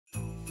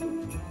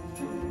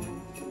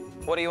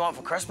What do you want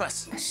for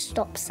Christmas? A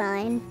stop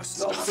sign. A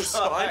stop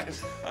sign?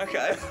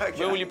 Okay.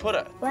 Where will you put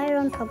it? Right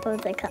on top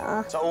of the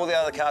car. So all the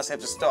other cars have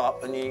to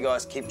stop and you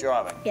guys keep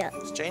driving? Yeah.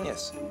 It's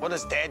genius. What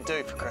does Dad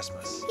do for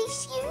Christmas?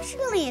 He's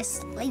usually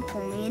asleep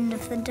on the end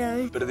of the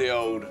day. Bit of the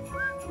old.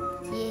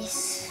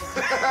 Yes.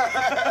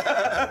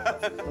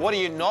 What do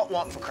you not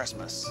want for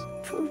Christmas?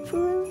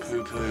 Poo-poos.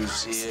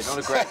 Poo-poos, yeah, not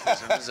a great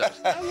present, is it?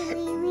 And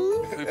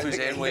wee-wee. Poo-poos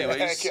and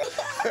wee-wees.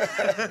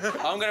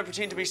 I'm going to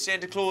pretend to be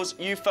Santa Claus.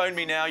 You phone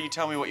me now, you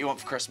tell me what you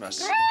want for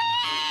Christmas.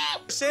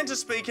 Santa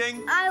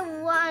speaking. I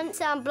want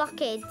some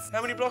blockheads.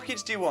 How many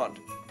blockheads do you want?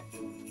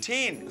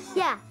 10.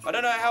 Yeah. I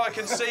don't know how I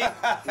can see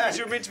as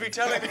you're meant to be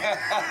telling me.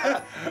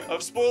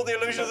 I've spoiled the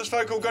illusion of this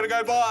phone call. Got to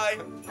go, bye.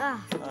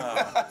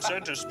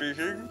 Santa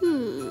speaking.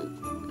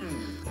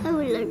 I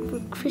would like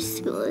for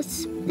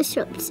Christmas a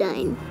stop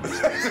sign.